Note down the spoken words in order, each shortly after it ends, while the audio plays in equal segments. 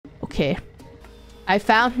Okay. I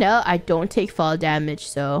found out I don't take fall damage,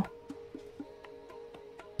 so...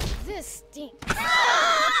 This stinks.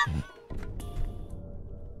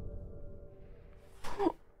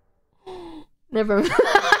 Never...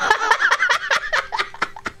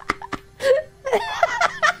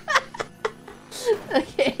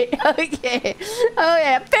 Okay. Okay,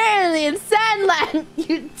 apparently in Sandland,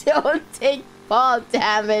 you don't take fall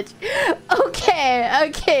damage.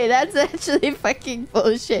 Okay, that's actually fucking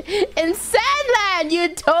bullshit. In Sandland,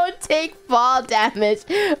 you don't take fall damage,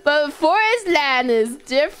 but Forest Land is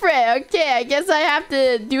different. Okay, I guess I have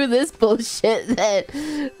to do this bullshit then.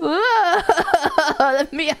 Whoa,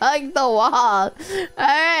 let me hug the wall.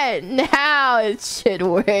 Alright, now it should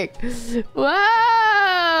work.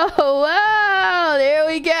 Whoa, there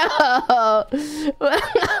we go.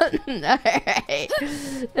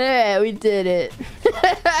 Alright, we did it.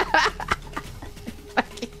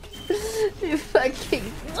 You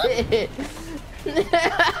fucking did it.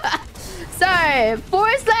 Sorry,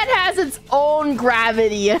 Forest Land has its own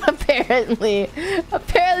gravity, apparently.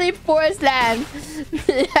 Apparently, Forest Land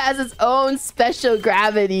has its own special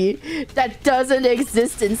gravity that doesn't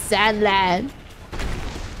exist in Sandland.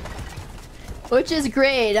 Which is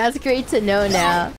great. That's great to know now.